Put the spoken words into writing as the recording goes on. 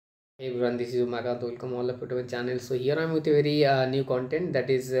Hey everyone, this is Umakant. Welcome all of you to my channel. So here I'm with a very new content,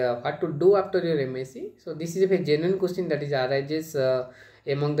 that is what to do after your MSc. So this is a very genuine question that is arises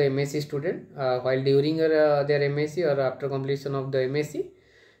among the MSc student while during their MSc or after completion of the MSc.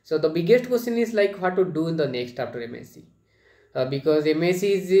 So the biggest question is like what to do in the next after MSc. Because MSc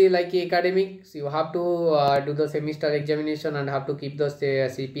is like academic, so you have to do the semester examination and have to keep the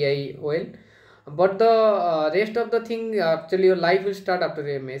CPI well, but the rest of the thing, actually your life will start after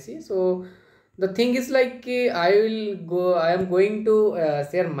MSc. So the thing is like I am going to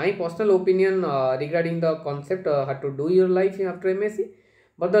share my personal opinion regarding the concept how to do your life after MSc,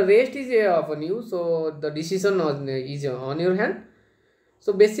 but the rest is upon you, so the decision is on your hand.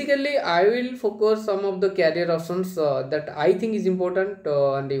 So basically I will focus some of the career options that I think is important,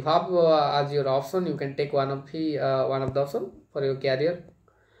 and you have as your option, you can take one of the option for your career.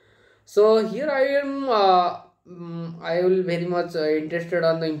 So here I am. I will very much interested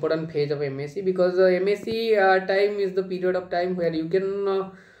on the important phase of MSc, because MSc time is the period of time where you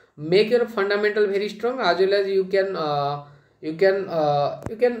can make your fundamental very strong, as well as you can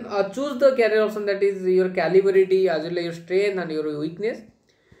choose the career option that is your calibrity, as well as your strength and your weakness.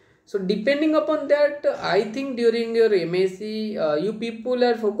 So depending upon that, I think during your MSc, you people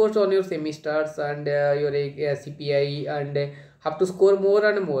are focused on your semesters and your CPI, and have to score more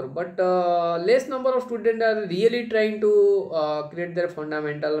and more. But less number of students are really trying to create their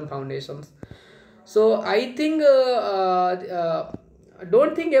fundamental and foundations. So I think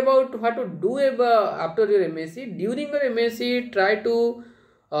don't think about what to do after your MSc. During your MSc, try to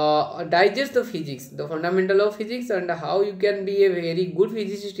digest the physics, the fundamental of physics, and how you can be a very good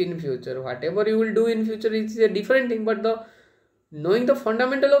physicist in future. Whatever you will do in future is a different thing, but the knowing the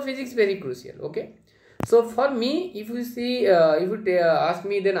fundamental of physics very crucial. Okay, so for me, if you see, if you ask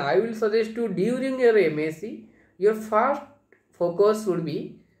me, then I will suggest you during your MSc, your first focus should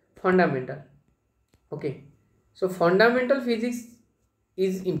be fundamental. Okay, so fundamental physics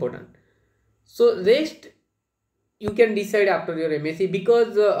is important. So rest you can decide after your MSc,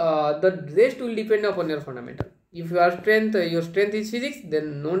 because the rest will depend upon your fundamental. If your strength is physics,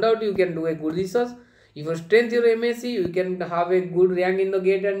 then no doubt you can do a good research. If your strength your MSc, you can have a good rank in the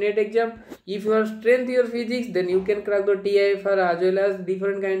GATE and NET exam. If your strength your physics, then you can crack the TIFR as well as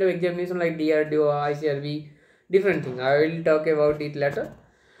different kind of examination like DRDO, ICRB, different thing. I will talk about it later.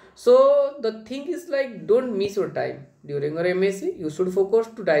 So the thing is like, don't miss your time during your MSc. You should focus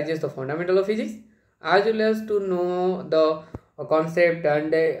to digest the fundamental of physics, as well as to know the concept,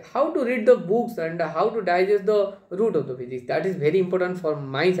 and how to read the books, and how to digest the root of the physics. That is very important for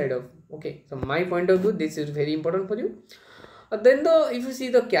my side of, okay, so my point of view, this is very important for you. Then if you see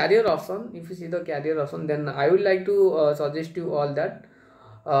the career option, then I would like to suggest you all that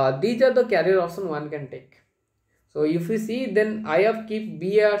these are the career option one can take. So if you see, then I have keep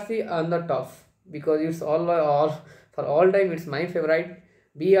BRC on the top, because it's all for all time, it's my favorite.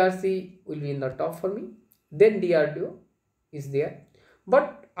 BRC will be in the top for me. Then DRDO is there,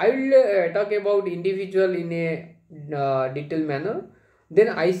 but I will talk about individual in a detailed manner. Then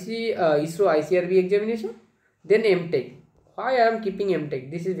ISRO ICRB examination. Then MTech. Why I am keeping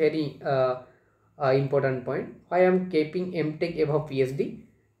MTech? This is very important point. Why I am keeping MTech above PhD?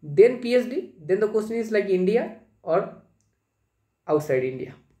 Then PhD. Then the question is like India or outside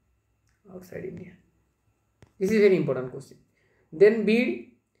India. Outside India. This is very important question. Then BEd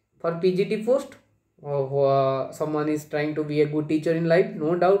for PGT post. Someone is trying to be a good teacher in life,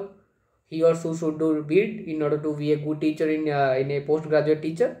 no doubt he or she should do BEd in order to be a good teacher in a postgraduate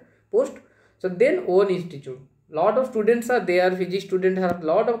teacher post. So then own institute. Lot of students are there, physics students have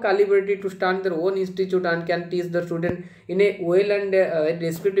lot of calibrity to start their own institute and can teach the student in a well and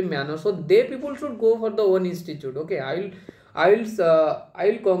descriptive manner. So they people should go for the own institute. Okay, I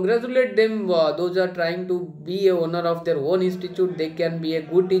will congratulate them. Those are trying to be a owner of their own institute. They can be a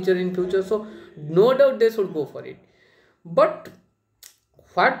good teacher in future. So no doubt they should go for it. But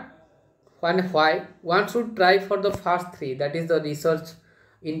what and why one should try for the first three, that is the research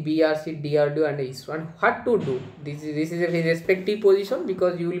in BRC, DRDO and ISRO, and what to do. This is a very respective position,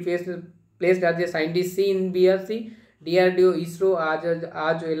 because you will face placed as a scientist C in BRC, DRDO, ISRO,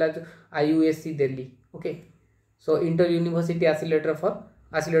 as well as IUSC Delhi. Okay. So Inter University Accelerator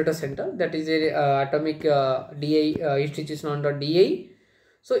Center, that is a atomic DA institution under DA.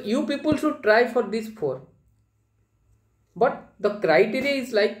 So you people should try for these four. But the criteria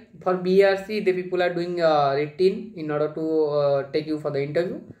is like, for BRC, the people are doing written in order to take you for the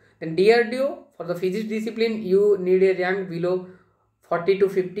interview. Then DRDO, for the physics discipline, you need a rank below 40 to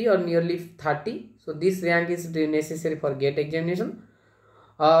 50 or nearly 30. So this rank is necessary for GATE examination.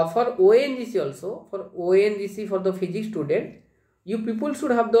 For ONGC also, for the physics student, you people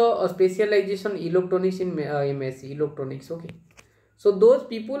should have the specialization electronics in MSc electronics. Okay, so those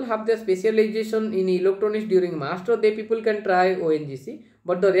people have the specialization in electronics during master, they people can try ONGC,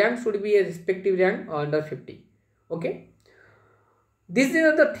 but the rank should be a respective rank under 50. Okay, this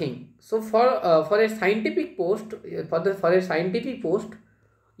is the thing. So for a scientific post, for a scientific post,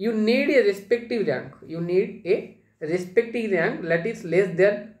 you need a respective rank. You need a respective rank that is less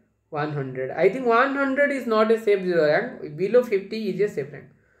than 100. I think 100 is not a safe rank. Below 50 is a safe rank.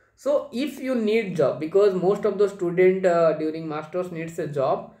 So if you need job, because most of the student during masters needs a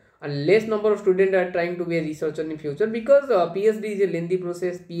job, and less number of students are trying to be a researcher in future, because PhD is a lengthy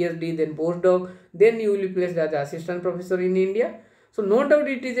process. PhD, then postdoc, then you will be placed as assistant professor in India. So no doubt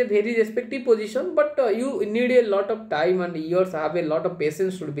it is a very respective position, but you need a lot of time and years, have a lot of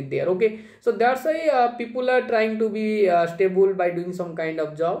patience should be there. Okay, so that's why people are trying to be stable by doing some kind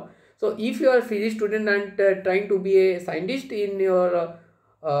of job. So if you are a physics student and trying to be a scientist in your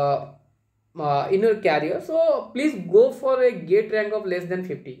career, so please go for a gate rank of less than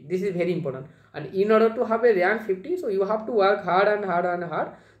 50. This is very important, and in order to have a rank 50, so you have to work hard and hard and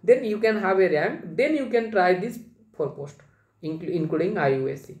hard, then you can have a rank, then you can try this for post, including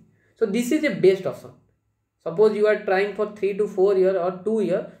IUSC. So this is a best option. Suppose you are trying for 3 to 4 year or 2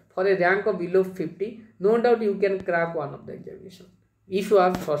 year for a rank of below 50, no doubt you can crack one of the examination if you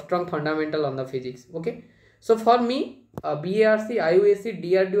have strong fundamental on the physics. Okay, so for me, BARC, IUSC,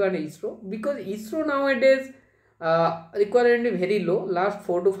 DRDO and ISRO, because ISRO nowadays requirement is very low. Last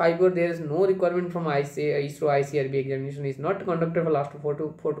 4 to 5 years there is no requirement from ISRO ICRB examination is not conducted for last 4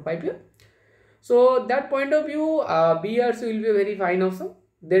 to 5 years. So that point of view, BRC will be a very fine option,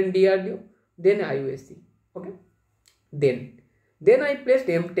 then DRDO, then IUSC. Okay, then I placed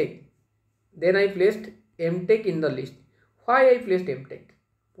MTech. Then I placed MTech in the list. Why I placed MTech?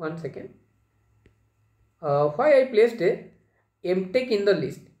 One second. Why I placed MTech in the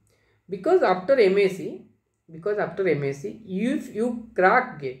list? Because after MSc, if you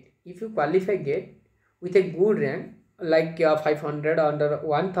crack GATE, if you qualify GATE with a good rank like 500 under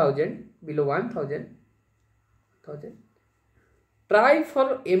 1000, below 1000, try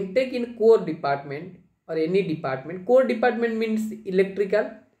for MTech in core department or any department. Core department means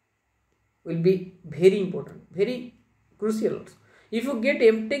electrical will be very important, very crucial also. If you get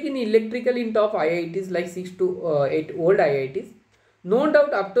MTech in electrical in top IITs like 6 to 8 old IITs, no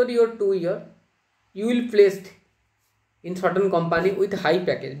doubt after your 2 year you will placed in certain company with high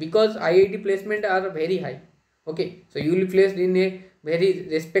package, because IIT placement are very high. Okay, so you will be placed in a very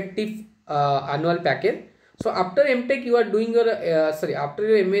respective annual package. So after MTech you are doing your after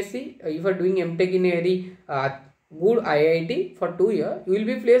your MSc, if you are doing MTech in a very good IIT for 2 years, you will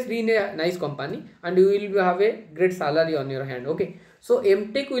be placed in a nice company and you will have a great salary on your hand. Okay, so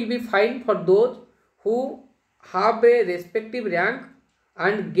MTech will be fine for those who have a respective rank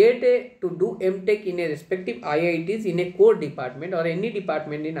and get to do MTech in a respective IITs in a core department or any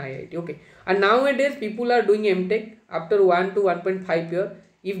department in IIT. Okay, and nowadays people are doing MTech after 1 to 1.5 year.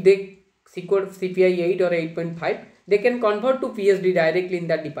 If they scored CPI 8 or 8.5, they can convert to PhD directly in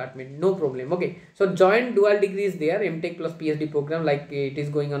that department, no problem. Okay, so joint dual degree is there, MTech plus PhD program, like it is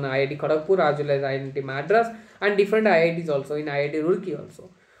going on IIT Kharagpur as well as IIT Madras and different IITs also, in IIT Roorkee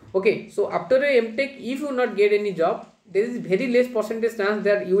also. Okay, so after a MTech, if you not get any job, there is very less percentage chance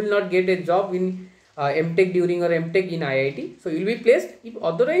that you will not get a job in MTech during your MTech in IIT. So you will be placed. If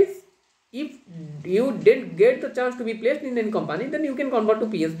otherwise, if you didn't get the chance to be placed in any company, then you can convert to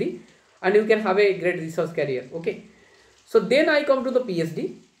PhD and you can have a great research career. Okay, so then I come to the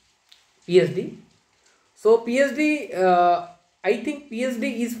PhD. So PhD, I think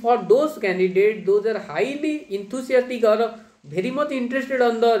PhD is for those candidates, those are highly enthusiastic or very much interested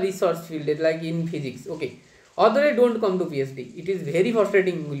on the research field, like in physics. Okay, otherwise don't come to PhD. It is very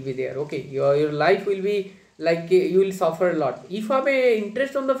frustrating will be there. Okay, your life will be like you will suffer a lot. If you have a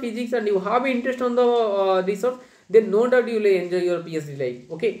interest on the physics and you have interest on the research, then no doubt you will enjoy your PhD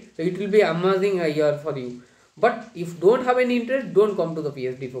life. Okay, so it will be amazing year for you. But if don't have any interest, don't come to the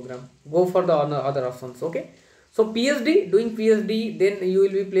PhD program. Go for the other options. Okay, so PhD, doing PhD, then you will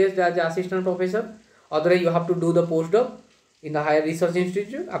be placed as assistant professor. Otherwise you have to do the postdoc in the higher research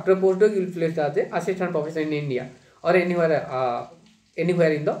institute. After postdoc, you will be placed as a assistant professor in India or anywhere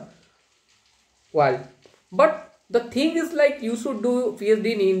in the world. But the thing is, like, you should do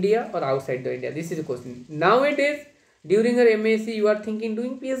PhD in India or outside the India. This is a question. Nowadays, during your MSc, you are thinking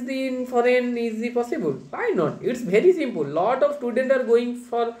doing PhD in foreign, is it possible? Why not? It's very simple. Lot of students are going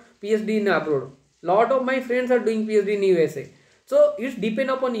for PhD in abroad. Lot of my friends are doing PhD in USA. So it's depend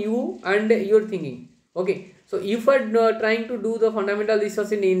upon you and your thinking. Okay. So if you are trying to do the fundamental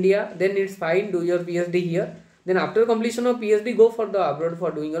research in India, then it's fine. Do your PhD here. then after completion of PhD go for the abroad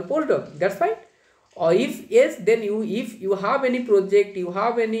for doing your postdoc. That's fine. Or if yes, then if you have any project, you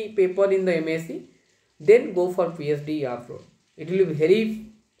have any paper in the MSc, then go for PhD abroad. It will be very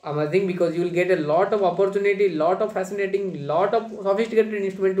amazing because you will get a lot of opportunity, lot of fascinating, lot of sophisticated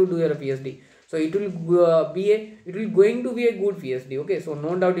instrument to do your PhD. So it will it will going to be a good PhD. Okay, so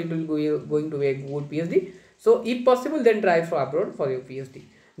no doubt it will going to be a good PhD. So if possible, then try for abroad for your PhD.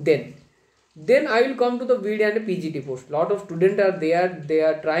 Then I will come to the VD and PGT post. Lot of students are there, they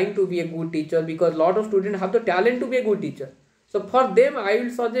are trying to be a good teacher because lot of students have the talent to be a good teacher. So for them I will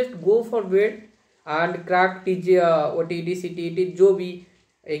suggest go for VED and crack TG OTET CTET जो भी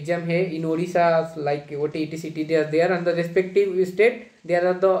exam है in Odisha, like OTET CTET are there, and the respective state there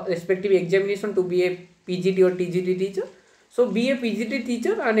are the respective examination to be a PGT or TGT teacher. So be a PGT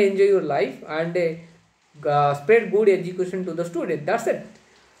teacher and enjoy your life and spread good education to the student. That's it.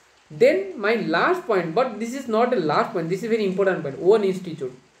 Then my last point, but this is not a last point, this is very important point, own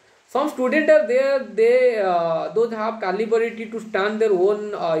institute. Some students are there, they those have capability to stand their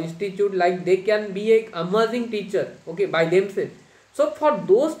own institute, like they can be a amazing teacher, okay, by themselves. So for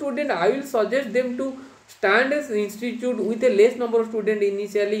those students I will suggest them to stand as institute with a less number of students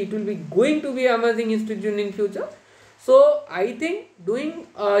initially. It will be going to be amazing institute in future. So I think doing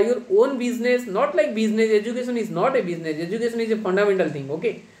your own business, not like business, education is not a business, education is a fundamental thing,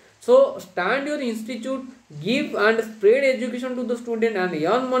 okay. So stand your institute, give and spread education to the student and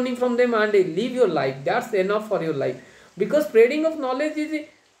earn money from them and live your life. That's enough for your life, because spreading of knowledge is,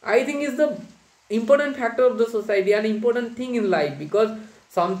 I think, is the important factor of the society, an important thing in life, because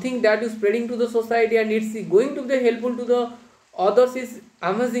something that is spreading to the society and it's going to be helpful to the others is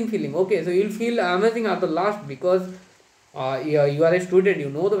amazing feeling, okay. So you'll feel amazing at the last, because you are a student, you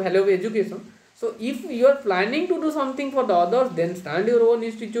know the value of education. So if you are planning to do something for the others, then stand your own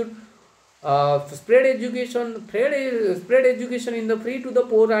institute, spread education, spread education in the free to the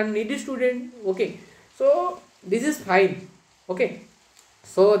poor and needy student, okay. So this is fine, okay.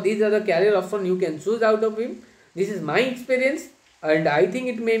 So these are the career options you can choose out of him. This is my experience and I think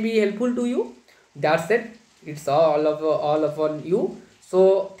it may be helpful to you. That's it. It's all upon you.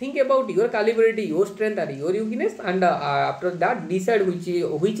 So think about your capability, your strength and your weakness, and after that decide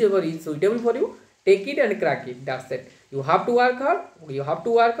whichever is suitable for you. Take it and crack it. That's it. You have to work hard. You have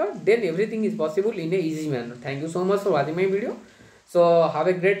to work hard. Then everything is possible in a easy manner. Thank you so much for watching my video. So have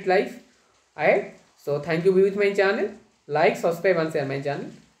a great life ahead. So thank you. Be with my channel. Like, subscribe and share my channel.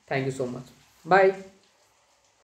 Thank you so much. Bye.